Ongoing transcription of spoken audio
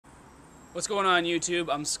What's going on YouTube?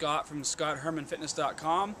 I'm Scott from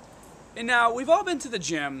ScottHermanFitness.com. And now, we've all been to the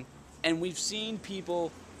gym and we've seen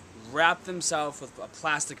people wrap themselves with a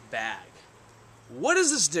plastic bag. What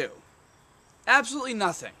does this do? Absolutely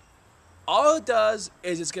nothing. All it does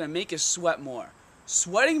is it's going to make you sweat more.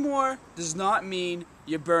 Sweating more does not mean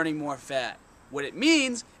you're burning more fat. What it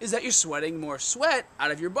means is that you're sweating more sweat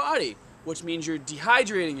out of your body, which means you're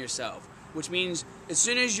dehydrating yourself. Which means as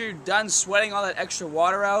soon as you're done sweating all that extra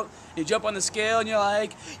water out, you jump on the scale and you're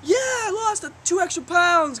like, yeah, I lost 2 extra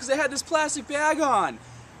pounds because I had this plastic bag on.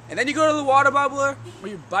 And then you go to the water bubbler or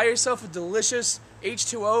you buy yourself a delicious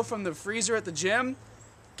H2O from the freezer at the gym.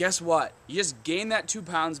 Guess what? You just gained that 2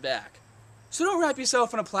 pounds back. So don't wrap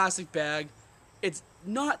yourself in a plastic bag. It's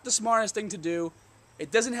not the smartest thing to do.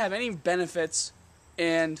 It doesn't have any benefits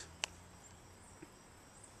and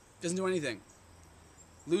doesn't do anything.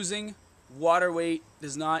 Losing water weight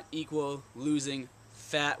does not equal losing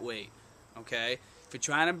fat weight, okay? If you're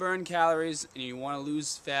trying to burn calories and you want to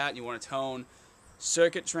lose fat and you want to tone,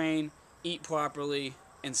 circuit train, eat properly,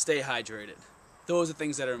 and stay hydrated. Those are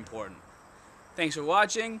things that are important. Thanks for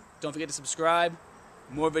watching. Don't forget to subscribe.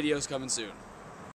 More videos coming soon.